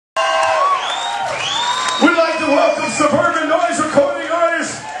Suburban Noise recording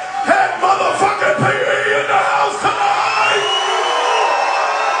artist and motherfucking PE in the house tonight!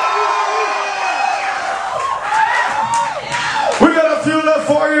 We got a few left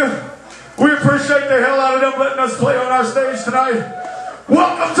for you. We appreciate the hell out of them letting us play on our stage tonight.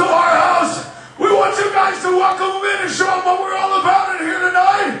 Welcome to our house. We want you guys to welcome them in and show them what we're all about in here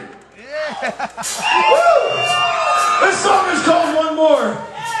tonight. Yeah. This song is called One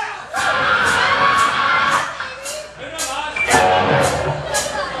More.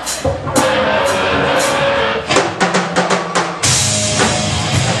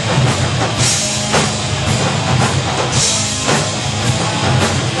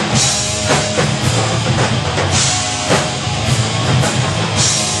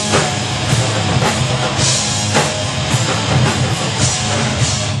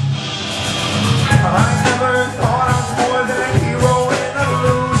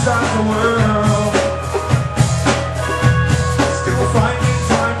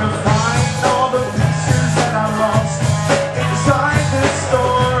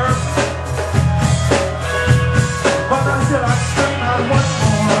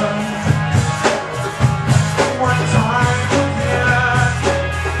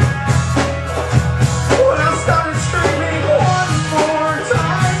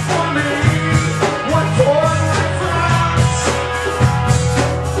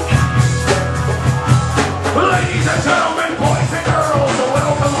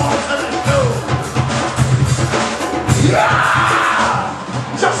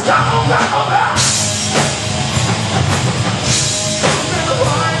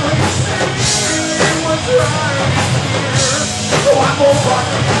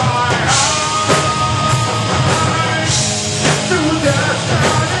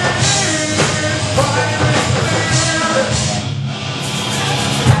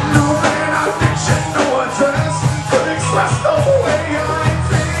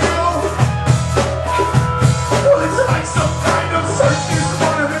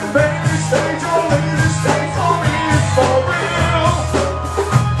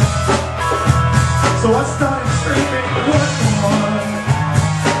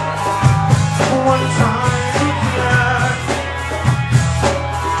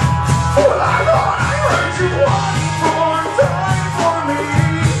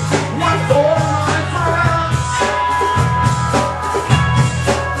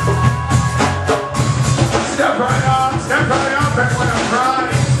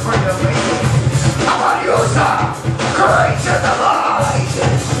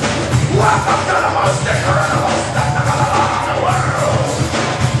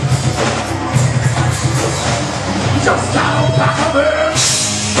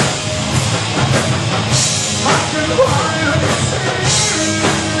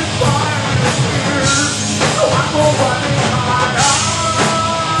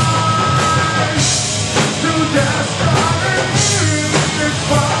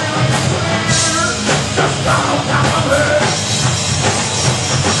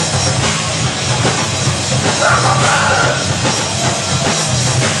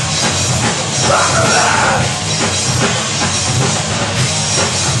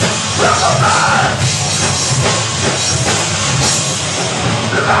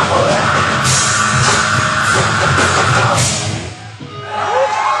 Livermore!